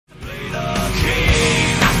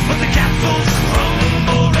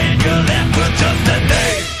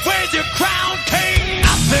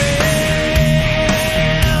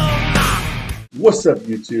What's up,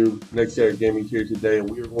 YouTube? Xander Gaming here today, and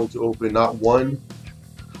we are going to open not one,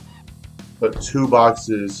 but two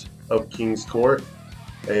boxes of King's Court.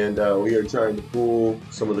 And we are trying to pull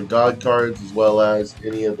some of the God cards, as well as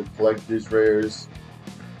any of the collector's rares,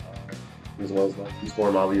 as well as King's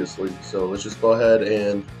Form, obviously. So let's just go ahead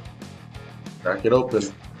and crack it open.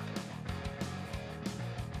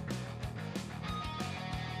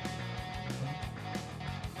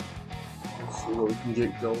 Let's see what we can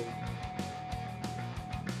get going.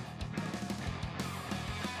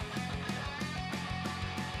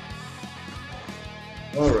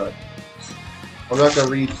 Alright, I'm not going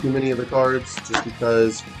to read too many of the cards just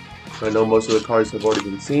because I know most of the cards have already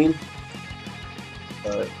been seen.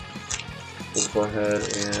 But let's go ahead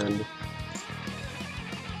and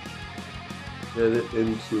get it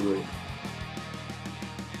into it.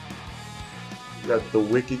 We got the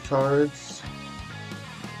Wicked cards.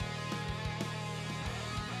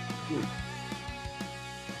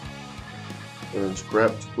 And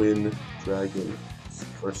Scrap Twin Dragon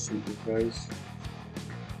for super guys.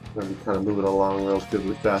 I'm going to be kind of moving along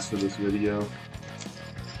relatively fast for this video.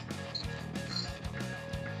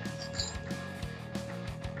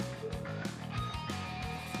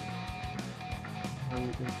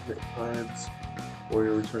 Cards.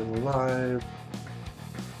 Warrior Return Alive.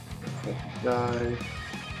 Guy.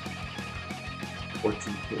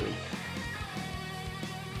 Fortune King.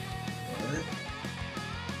 Alright.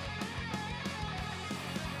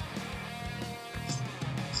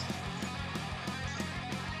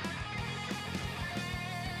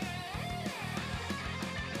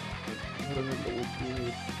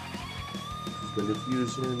 The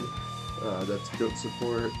Diffusion, that's Goat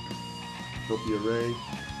Support, Utopia Ray.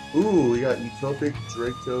 Ooh, we got Utopic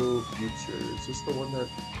Draco Future. Is this the one that...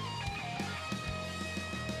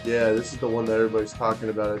 Yeah, this is the one that everybody's talking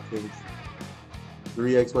about, I think.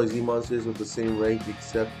 3 XYZ monsters with the same rank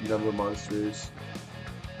except number monsters.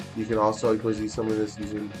 You can also XYZ summon this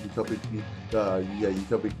using Utopic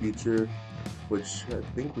Future, which I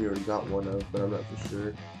think we already got one of, but I'm not for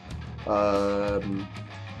sure.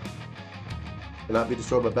 Cannot be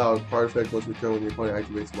destroyed by battle. Card effect once returned when your opponent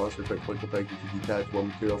activates monster effect. Quick effect. If you detach one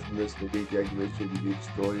material from this, negate the activation. If you do,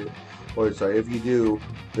 destroy it. Or sorry, if you do,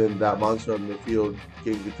 then that monster on the field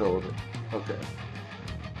gains control of it. Okay.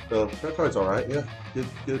 So that card's all right. Yeah,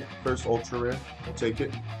 good. First ultra rare. I'll take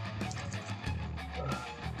it.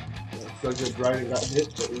 So good. Brian got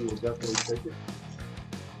hit, but we will definitely take it.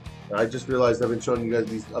 I just realized I've been showing you guys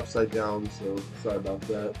these upside down, so sorry about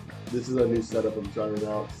that. This is a new setup I'm trying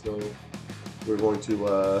out, so we're going to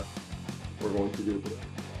do it.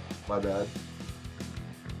 My bad.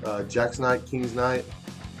 Jack's Knight, King's Knight.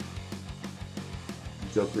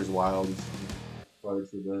 Joker's Wild. Sorry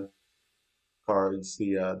for the cards,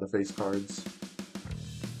 the face cards.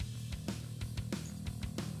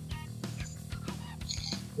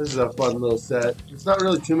 This is a fun little set. It's not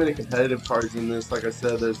really too many competitive cards in this. Like I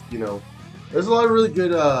said, there's there's a lot of really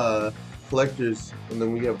good collectors, and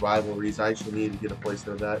then we have rivalries. I actually need to get a place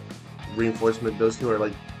of that. Reinforcement, those two are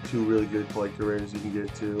like two really good collector rares you can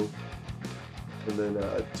get too. And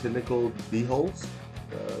then Tentacle D-Holes.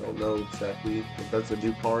 I don't know exactly if that's a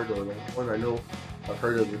new card or one. I know I've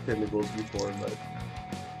heard of the Tentacles before, but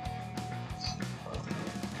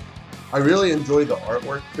I really enjoy the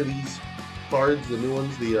artwork for these cards, the new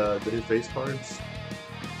ones, the new face cards.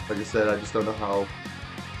 Like I said, I just don't know how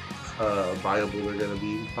viable they're gonna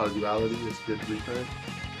be. Probably duality is good return.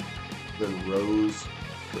 Then Rose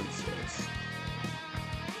Princess.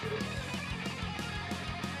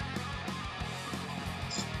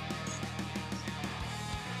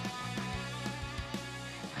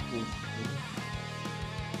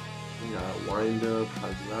 We got Wind Up,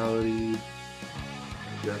 Duality,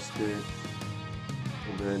 Majestic,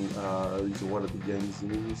 and then these are one of the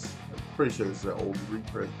Yenzies. I'm pretty sure this is an old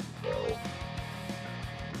reprint as well.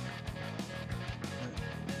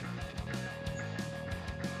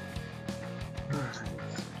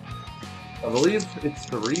 I believe it's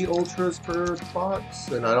 3 ultras per box,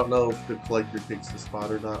 and I don't know if the collector picks the spot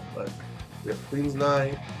or not, but we have Queen's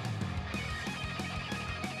Knight,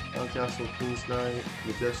 Castle, Queen's Knight,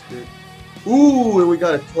 Majestic. Ooh, and we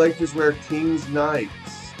got a collector's rare King's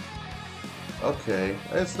Knights. Okay,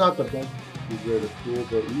 it's not the best rare to cool,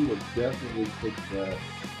 but we would definitely pick that.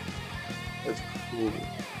 That's cool.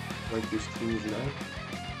 Like this King's Knight.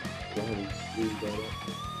 Go ahead and squeeze that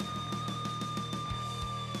up.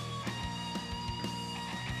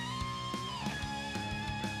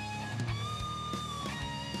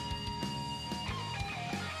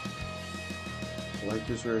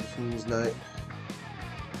 Collector's Rare King's Knight.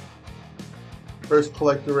 First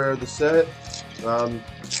collector rare of the set.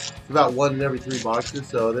 about 1 in every 3 boxes,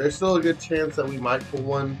 so there's still a good chance that we might pull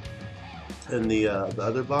one in the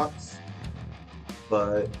other box.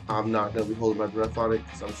 But I'm not gonna be holding my breath on it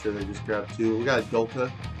because I'm sure they just grabbed 2. We got a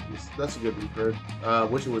Dolka. That's a good reprint.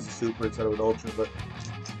 Wish it was a super instead of an ultra, but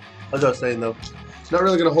as I was saying though, not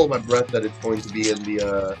really gonna hold my breath that it's going to be in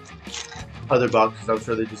the other box because I'm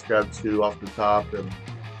sure they just grabbed 2 off the top, and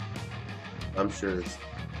I'm sure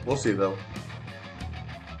we'll see though.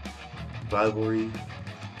 Rivalry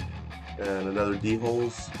and another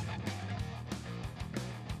D-holes.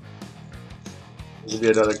 Will be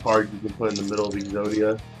another card you can put in the middle of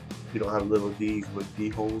Exodia. If you don't have little D's with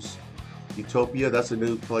D-holes. Utopia, that's a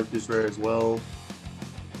new collector's rare as well.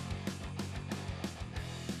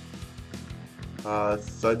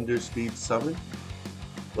 Thunder Speed Summon.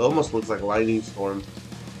 It almost looks like Lightning Storm.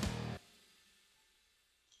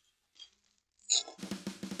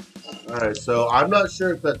 Alright, so I'm not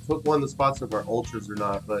sure if that took one of the spots of our ultras or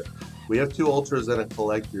not, but we have 2 ultras and a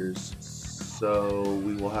collector's. So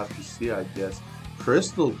we will have to see, I guess.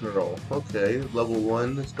 Crystal Girl. Okay, level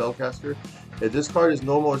 1 spellcaster. If this card is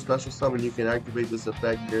normal or special summon, you can activate this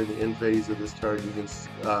effect during the end phase of this turn. You can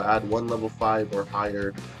add 1 level 5 or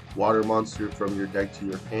higher water monster from your deck to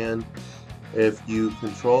your hand. If you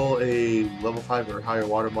control a level 5 or higher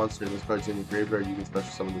water monster and this card's in your graveyard, you can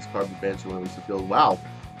special summon this card with banish when it leaves the field. Wow,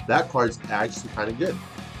 that card's actually kind of good.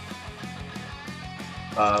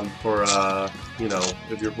 For you know,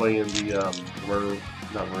 if you're playing in the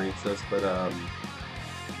not Marine Cess, but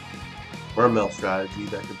Mermail strategy,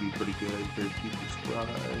 that could be pretty good.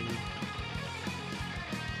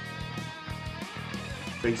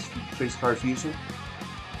 Face card fusion.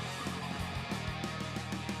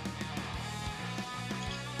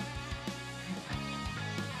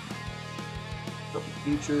 Double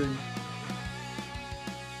featured.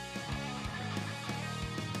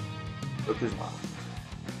 Joker's Wild.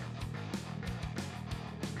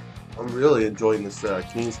 I'm really enjoying this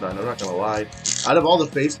King's Knight, I'm not gonna lie. Out of all the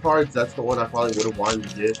face cards, that's the one I probably would have wanted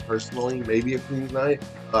to get personally. Maybe a King's Knight.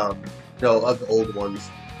 No, of the old ones.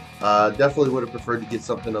 Definitely would have preferred to get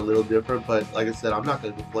something a little different, but like I said, I'm not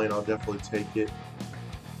gonna complain. I'll definitely take it.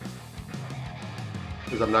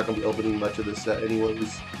 Because I'm not gonna be opening much of this set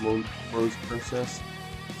anyways, Rose Princess.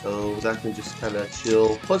 So that can just kind of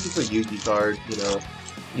chill. Plus it's a Yugi card, you know.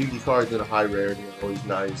 Yugi cards in a high rarity are always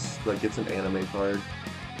nice. Like it's an anime card.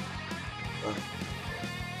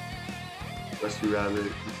 Rescue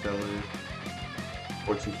Rabbit, Stellar,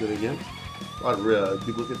 Fortune Cookie again. A lot of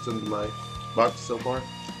duplicates into my box so far.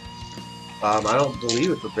 I don't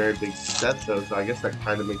believe it's a very big set though, so I guess that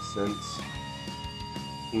kind of makes sense.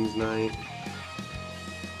 King's Knight.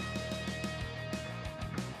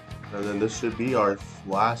 And then this should be our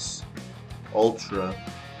last Ultra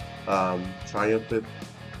Triumphant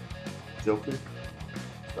Joker.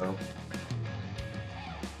 So,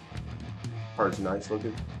 card's nice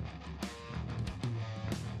looking.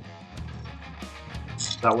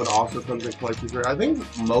 That one also comes in Collector's Rare. I think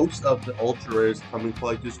most of the Ultra Rares come in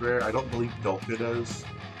Collector's Rare. I don't believe Dolka does,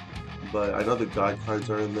 but I know the God cards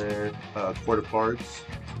are in there. Court of Cards.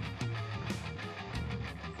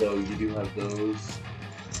 So you do have those.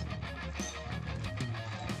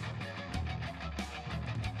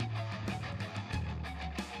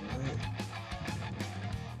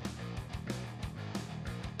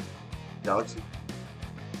 Galaxy.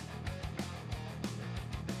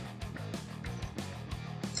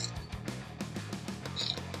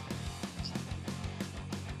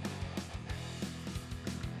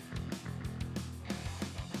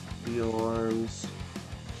 Steel Arms.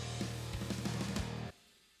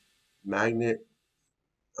 Magnet.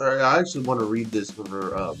 I actually want to read this for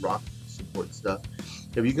rock support stuff.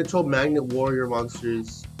 If you control Magnet Warrior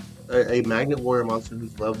monsters, a Magnet Warrior monster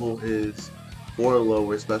whose level is 4 or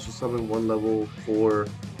lower, special summon 1 level 4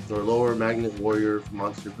 or lower Magnet Warrior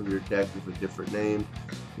monster from your deck with a different name.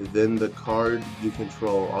 Then the card you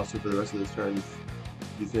control, also for the rest of this turn,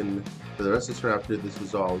 you can, for the rest of the turn after this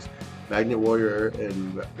resolves, Magnet Warrior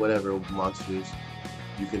and whatever monsters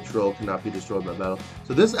you control cannot be destroyed by battle.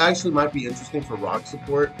 So this actually might be interesting for rock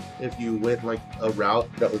support. If you went like a route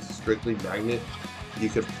that was strictly Magnet, you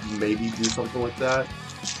could maybe do something with that.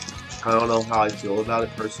 I don't know how I feel about it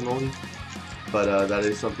personally, but that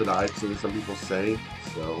is something I've seen some people say.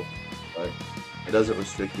 So, but it doesn't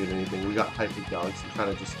restrict you to anything. We got Hyper Galaxy, kind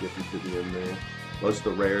of just skipping to the end there. Most of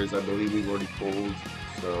the rares, I believe we've already pulled.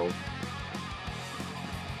 So.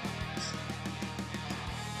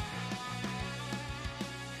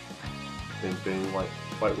 Same thing, white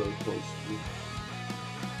rose close.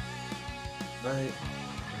 Right.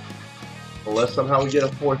 Unless somehow we get a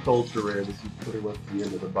 4th ultra rare, this is pretty much the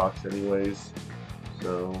end of the box anyways.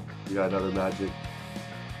 So we got another Magic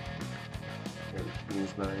and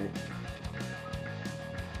King's Knight.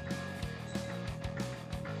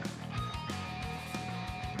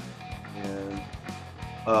 And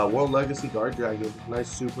World Legacy Guard Dragon, nice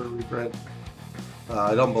super reprint.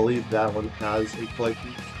 I don't believe that one has a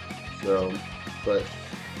collector's, so, but,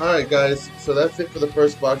 alright guys, so that's it for the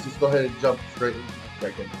first box. Let's go ahead and jump straight into the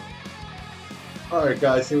second box. Alright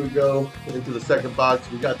guys, here we go into the second box.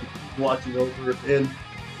 We got the king watching over in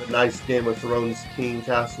the nice Game of Thrones King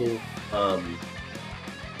Castle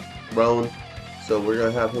throne. So we're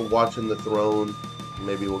going to have him watching the throne.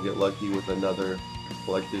 Maybe we'll get lucky with another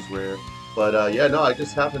collector's rare. But yeah, no, I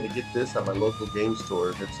just happened to get this at my local game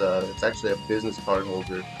store. It's actually a business card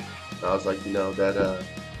holder. And I was like, you know, that's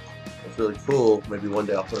really cool. Maybe one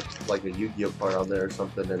day I'll put like a Yu-Gi-Oh card on there or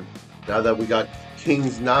something. And now that we got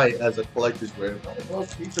King's Knight as a collector's rare, well,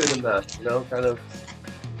 keep it in that. You know, kind of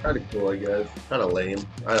cool, I guess. Kind of lame.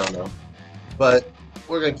 I don't know, but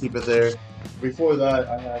we're gonna keep it there. Before that,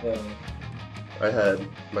 I had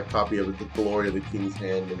my copy of The Glory of the King's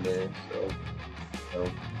Hand in there. So.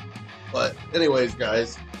 But anyways,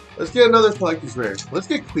 guys, let's get another collector's rare. Let's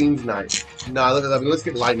get Queen's Knight. Nah, let's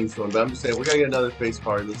get Lightning Storm. But I'm just saying, we're gonna get another face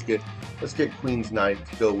card. Let's get Queen's Knight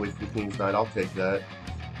to go with the King's Knight. I'll take that.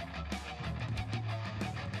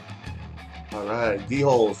 All right,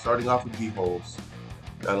 D-holes. Starting off with D-holes.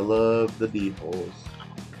 Gotta love the D-holes.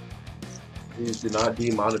 Please do not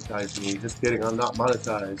demonetize me. Just kidding. I'm not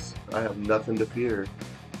monetized. I have nothing to fear.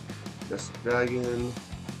 Just a dragon.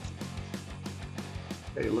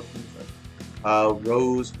 Okay, look.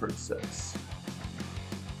 Rose Princess.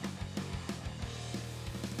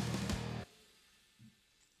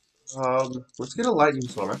 Let's get a Lightning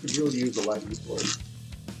Storm. I could really use a Lightning Storm.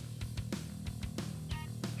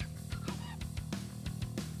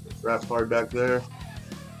 Draft card back there.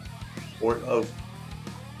 Fort of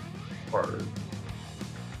Card.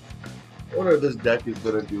 I wonder if this deck is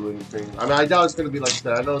gonna do anything. I mean, I doubt it's gonna be like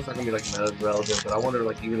that. I know it's not gonna be like meta relevant, but I wonder,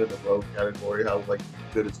 like, even in the rogue category, how like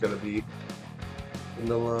good it's gonna be. You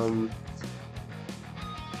know,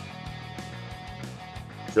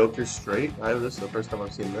 Joker straight. This is the first time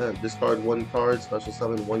I've seen that. Discard one card, special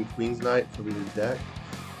summon one Queen's Knight from your deck,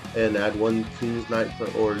 and add one King's Knight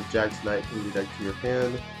or Jack's Knight from your deck to your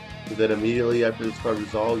hand. And then immediately after this card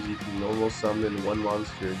resolves, you can normal summon one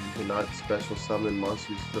monster. You cannot special summon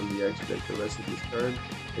monsters from the extra the rest of this turn,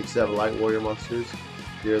 except Light Warrior monsters.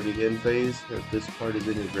 During the end phase, if this card is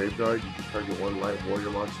in your graveyard, you can target one Light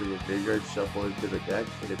Warrior monster in your graveyard, shuffle it to the deck,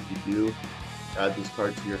 and if you do, add this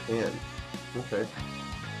card to your hand. Okay.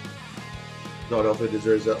 Don't know if it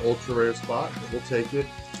deserves an ultra rare spot, but we'll take it.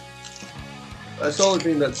 That's the only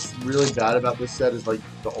thing that's really bad about this set is like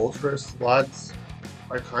the ultra rare slots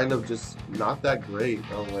are kind of just not that great.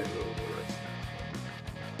 Like,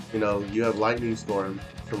 you know, you have Lightning Storm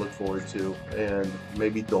to look forward to, and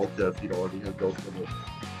maybe Dolka if you don't already have Dolka. But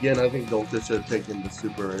again, I think Dolka should have taken the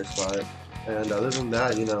super rare spot. And other than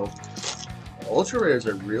that, you know, ultra rares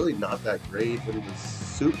are really not that great. I mean, the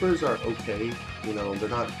supers are okay. You know, they're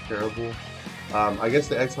not terrible. I guess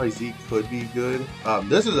the XYZ could be good.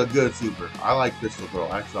 This is a good super. I like Crystal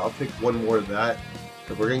Girl. Actually, I'll take one more of that.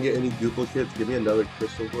 If we're gonna get any duplicates, give me another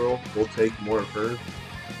Crystal Girl. We'll take more of her.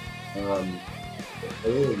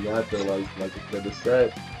 Other than that, though, like I said, the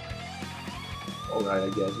set. Alright, I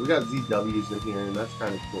guess we got ZWs in here, and that's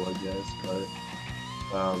kind of cool, I guess. But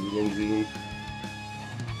Yingzi.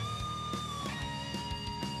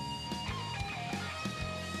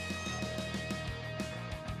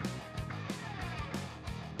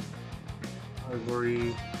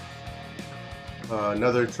 Ivory.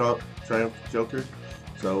 Another Triumph Joker.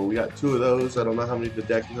 So we got two of those. I don't know how many the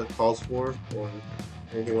deck calls for or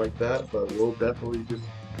anything like that, but we'll definitely just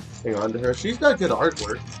hang on to her. She's got good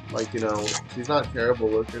artwork. Like, you know, she's not terrible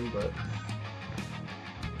looking, but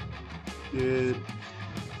good.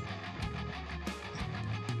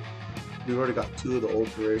 We've already got two of the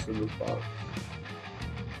ultra rares in this box.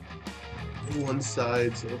 On one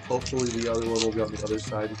side, so hopefully the other one will be on the other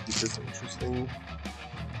side to keep this interesting.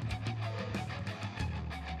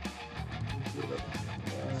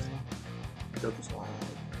 Joker's Wild.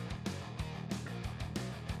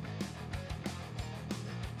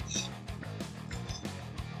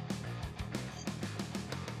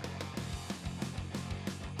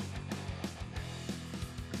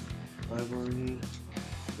 Ivory.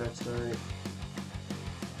 That's right.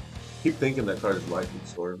 Keep thinking that card is Lightning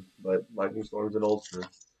Storm, but Lightning Storm's an ultra.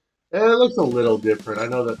 And it looks a little different. I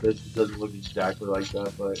know that this doesn't look exactly like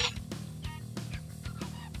that, but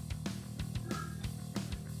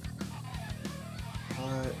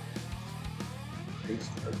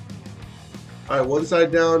Alright, one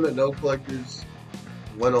side down, no collectors,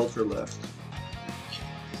 one ultra left.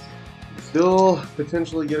 Still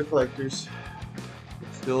potentially get a collectors.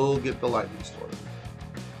 Still get the lightning storm.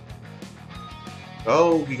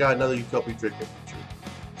 Oh, we got another Utopia trick feature.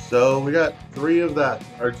 So we got 3 of that,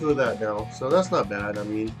 or 2 of that now. So that's not bad. I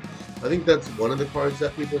mean, I think that's one of the cards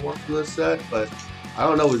that people want from this set, but I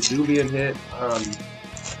don't know, with Zoo being hit, I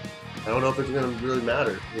don't know if it's going to really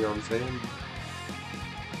matter. You know what I'm saying?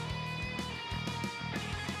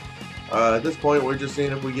 At this point, we're just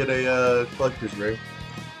seeing if we get a collector's rare.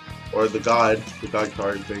 Or the god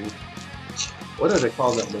card thing. What do they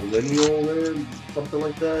call that? Millennial rare? Something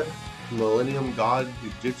like that? Millennium God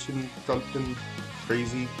Egyptian something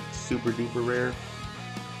crazy, super duper rare.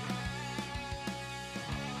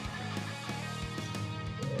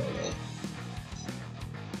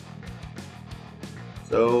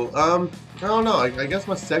 So, I don't know. I guess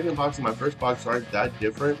my second box and my first box aren't that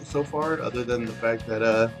different so far, other than the fact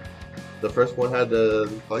that the first one had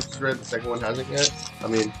the collector's rare, the second one hasn't yet. I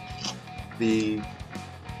mean, the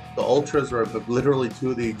ultras are literally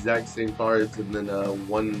 2 of the exact same cards, and then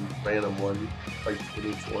one random one, like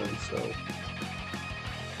in each one. So,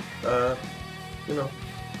 you know,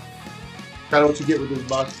 kind of what you get with this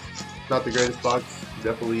box. Not the greatest box.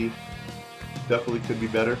 Definitely could be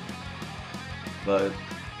better. But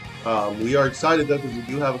we are excited though because we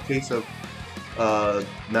do have a case of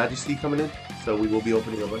Majesty coming in, so we will be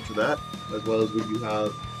opening a bunch of that, as well as we do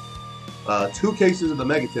have 2 cases of the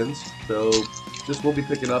Megatons. So this will be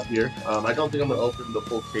picking up here. I don't think I'm gonna open the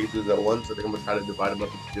full cases at once. I think I'm gonna try to divide them up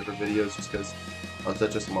into different videos just because I'm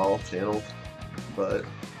such a small channel. But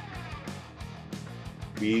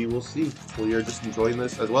we will see. We are just enjoying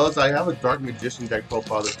this, as well as I have a Dark Magician deck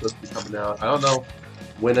profile that's supposed to be coming out. I don't know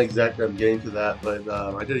when exactly I'm getting to that, but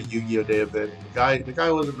I did a Yu-Gi-Oh! Day event. The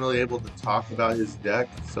guy wasn't really able to talk about his deck,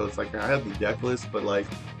 so it's like I have the deck list, but like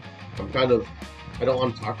I don't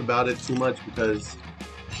want to talk about it too much because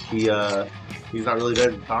he's not really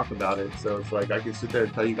there to talk about it. So it's like I can sit there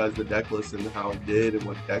and tell you guys the deck list and how it did and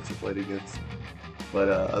what decks I played against. But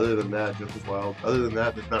other than that, just as well. Other than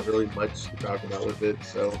that, there's not really much to talk about with it.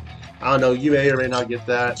 So I don't know. You may or may not get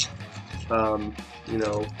that. You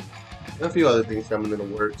know, and a few other things coming in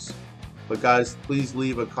the works. But guys, please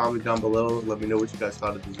leave a comment down below. Let me know what you guys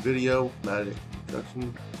thought of this video. Magic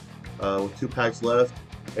introduction with 2 packs left,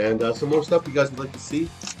 and some more stuff you guys would like to see.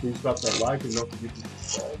 Please drop that like and don't forget to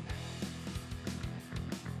subscribe.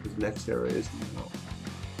 This next era is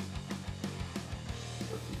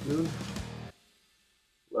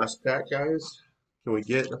last pack, guys. Can we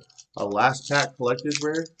get a last pack collector's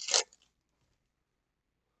rare?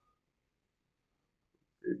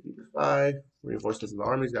 5. Reinforcements of the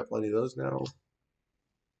armies, got plenty of those now.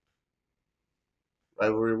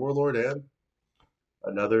 Rivalry Warlord and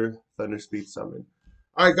another Thunder Speed Summon.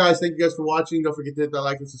 Alright guys, thank you guys for watching. Don't forget to hit that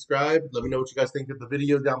like and subscribe. Let me know what you guys think of the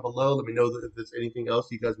video down below. Let me know if there's anything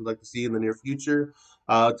else you guys would like to see in the near future.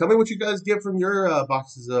 Tell me what you guys get from your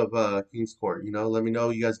boxes of King's Court. You know, let me know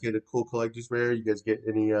you guys get a cool collector's rare. You guys get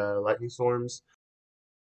any lightning storms.